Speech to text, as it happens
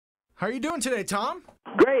How are you doing today, Tom?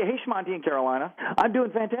 Great. Hey, Shmonty in Carolina. I'm doing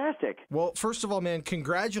fantastic. Well, first of all, man,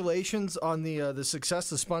 congratulations on the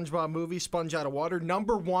success of the SpongeBob movie, Sponge Out of Water,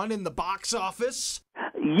 #1 in the box office.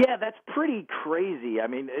 Yeah, that's pretty crazy. I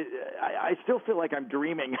mean, I still feel like I'm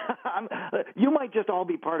dreaming. You might just all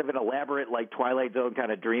be part of an elaborate, like, Twilight Zone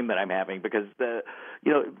kind of dream that I'm having, because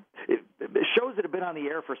shows that have been on the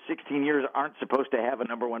air for 16 years aren't supposed to have a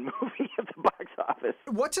 #1 movie at the box office.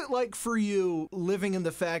 What's it like for you living in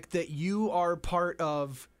the fact that you are part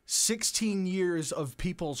of 16 years of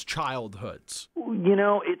people's childhoods? You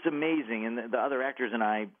know, it's amazing, and the other actors and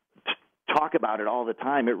I talk about it all the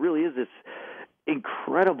time. It really is this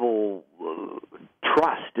incredible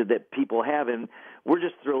trust that people have, and we're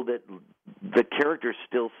just thrilled that the characters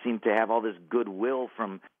still seem to have all this goodwill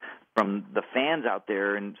from the fans out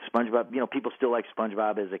there. And SpongeBob, people still like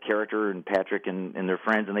SpongeBob as a character, and Patrick and their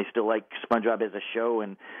friends, and they still like SpongeBob as a show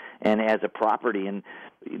and as a property. And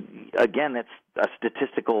again, that's a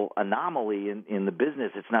statistical anomaly in the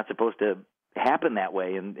business. It's not supposed to happen that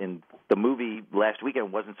way. And the movie last weekend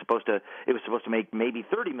it was supposed to make maybe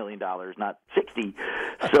 $30 million, not 60.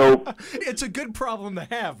 So it's a good problem to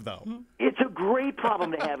have, though. It's a great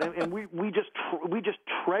problem to have, and we just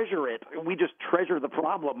treasure it. We just treasure the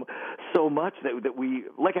problem so much that we,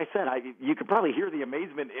 like I said, you could probably hear the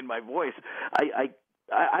amazement in my voice.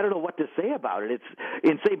 I don't know what to say about it. It's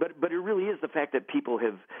insane, but it really is the fact that people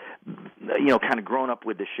have, kind of grown up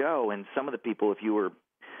with the show, and some of the people, if you were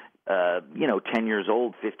 10 years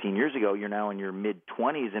old 15 years ago, you're now in your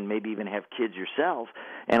mid-20s and maybe even have kids yourself.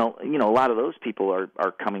 And, a lot of those people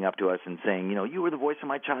are coming up to us and saying, you were the voice of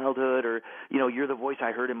my childhood, or, you're the voice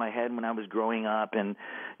I heard in my head when I was growing up. And,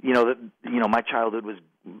 my childhood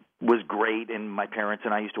was great, and my parents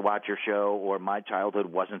and I used to watch your show, or my childhood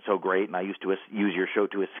wasn't so great, and I used to use your show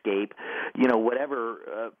to escape.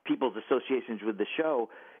 Whatever people's associations with the show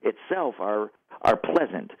itself are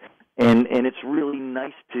pleasant. And it's really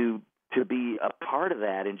nice to be a part of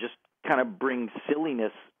that and just kind of bring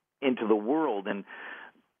silliness into the world. And,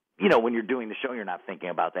 when you're doing the show, you're not thinking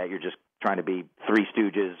about that. You're just trying to be Three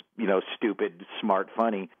Stooges, stupid, smart,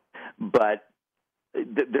 funny. But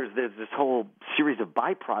there's this whole series of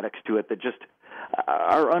byproducts to it that just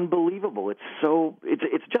are unbelievable. It's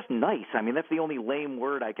just nice. I mean, that's the only lame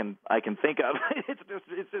word I can think of.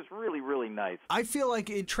 It's just really, really nice. I feel like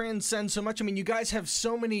it transcends so much. I mean, you guys have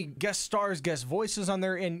so many guest stars, guest voices on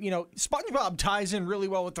there, and SpongeBob ties in really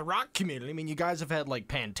well with the rock community. I mean, you guys have had like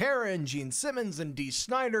Pantera and Gene Simmons and Dee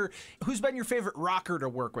Snider. Who's been your favorite rocker to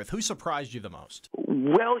work with? Who surprised you the most?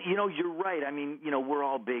 Well, you're right. I mean, we're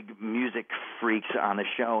all big music freaks on the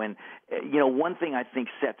show, and one thing I think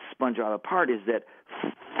sets SpongeBob apart is that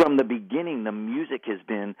from the beginning, the music has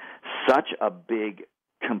been such a big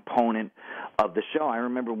component of the show. I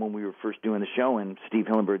remember when we were first doing the show, and Steve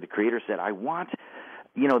Hillenburg, the creator, said, I want,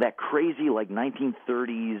 that crazy, like,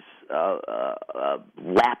 1930s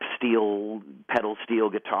lap steel, pedal steel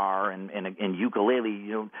guitar and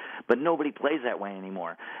ukulele, but nobody plays that way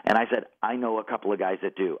anymore. And I said, I know a couple of guys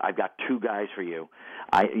that do. I've got two guys for you.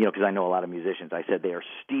 Because I know a lot of musicians. I said they are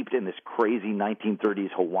steeped in this crazy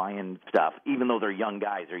 1930s Hawaiian stuff, even though they're young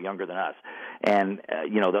guys. They're younger than us. And,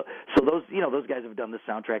 those guys have done the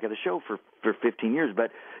soundtrack of the show for 15 years.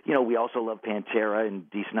 But, we also love Pantera, and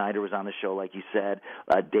Dee Snider was on the show, like you said.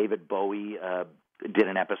 David Bowie did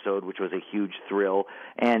an episode, which was a huge thrill.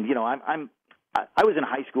 And, I was in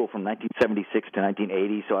high school from 1976 to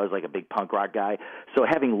 1980, so I was like a big punk rock guy. So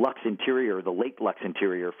having Lux Interior, the late Lux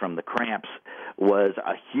Interior from the Cramps, was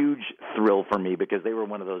a huge thrill for me, because they were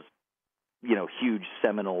one of those, huge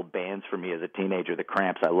seminal bands for me as a teenager, the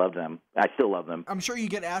Cramps. I loved them. I still love them. I'm sure you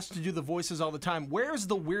get asked to do the voices all the time. Where's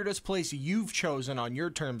the weirdest place you've chosen on your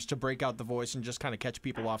terms to break out the voice and just kind of catch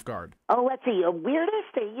people off guard? Oh, let's see. Weirdest?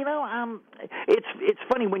 It's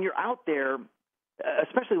funny when you're out there,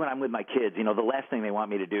 especially when I'm with my kids, the last thing they want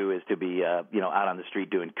me to do is to be, out on the street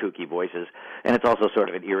doing kooky voices. And it's also sort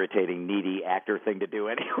of an irritating, needy actor thing to do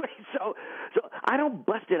anyway. So I don't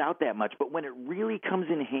bust it out that much. But when it really comes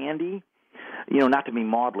in handy, not to be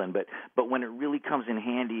maudlin, but when it really comes in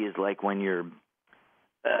handy is like when you're,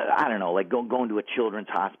 I don't know, like going to a children's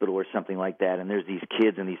hospital or something like that, and there's these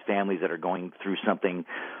kids and these families that are going through something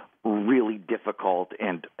really difficult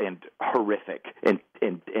and horrific and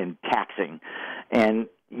taxing. And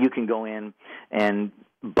you can go in and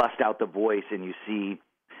bust out the voice, and you see,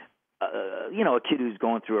 a kid who's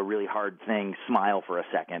going through a really hard thing smile for a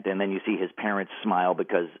second, and then you see his parents smile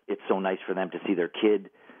because it's so nice for them to see their kid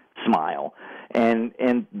smile. And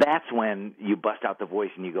that's when you bust out the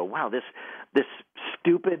voice and you go, wow, this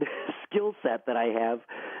stupid skill set that I have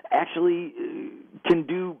actually can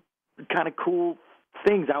do kind of cool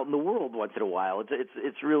things out in the world once in a while.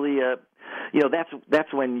 It's really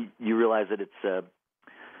that's when you realize that it's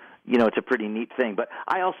it's a pretty neat thing. But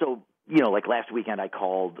I also, like last weekend I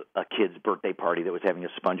called a kid's birthday party that was having a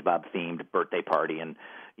SpongeBob themed birthday party, and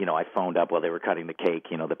I phoned up while they were cutting the cake.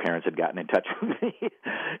 The parents had gotten in touch with me,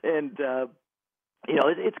 and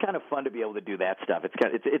it's kind of fun to be able to do that stuff.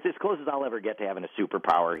 It's as close as I'll ever get to having a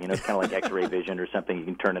superpower. It's kind of like X-ray vision or something. You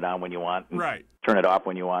can turn it on when you want, and right? Turn it off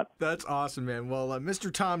when you want. That's awesome, man. Well,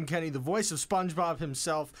 Mr. Tom Kenny, the voice of SpongeBob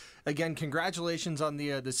himself, again, congratulations on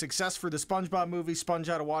the success for the SpongeBob movie, Sponge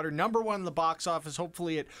Out of Water, #1 in the box office.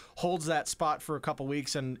 Hopefully, it holds that spot for a couple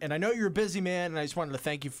weeks. And I know you're a busy man, and I just wanted to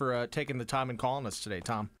thank you for taking the time and calling us today,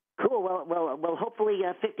 Tom. Cool. Well. Hopefully,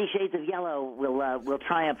 50 Shades of Yellow will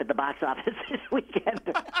triumph at the box office this weekend.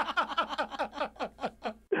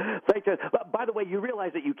 Thanks. By the way, you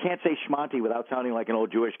realize that you can't say Shmonty without sounding like an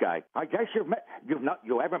old Jewish guy. I guess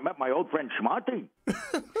you haven't met my old friend Shmonty.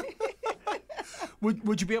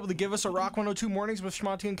 Would you be able to give us a Rock 102 Mornings with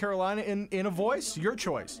Shmonty and Carolina in a voice? Your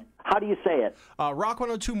choice. How do you say it? Rock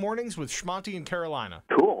 102 Mornings with Shmonty and Carolina.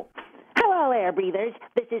 Cool. Hello, air breathers.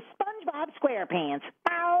 This is SpongeBob SquarePants.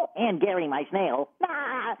 Ow! And Gary, my snail.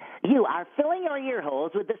 Ah! You are filling your ear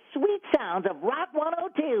holes with the sweet sounds of Rock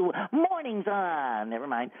 102 Mornings on. Never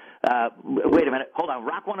mind. Wait a minute. Hold on.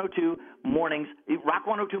 Rock 102 Mornings. Rock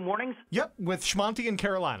 102 Mornings? Yep, with Shmonty and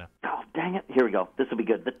Carolina. Oh, dang it. Here we go. This will be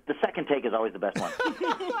good. The second take is always the best one.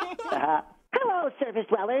 Hello, surface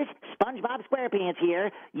dwellers. SpongeBob SquarePants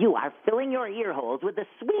here. You are filling your ear holes with the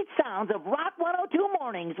sweet sounds of Rock 102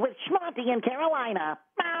 Mornings with Shmonty and Carolina.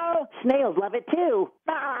 Ow! Snails love it too.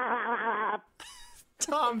 Ah!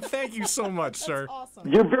 Tom, thank you so much, sir. Awesome.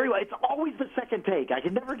 You're very well. It's always the second take. I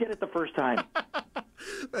can never get it the first time.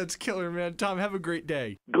 That's killer, man. Tom, have a great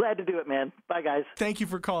day. Glad to do it, man. Bye, guys. Thank you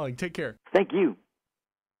for calling. Take care. Thank you.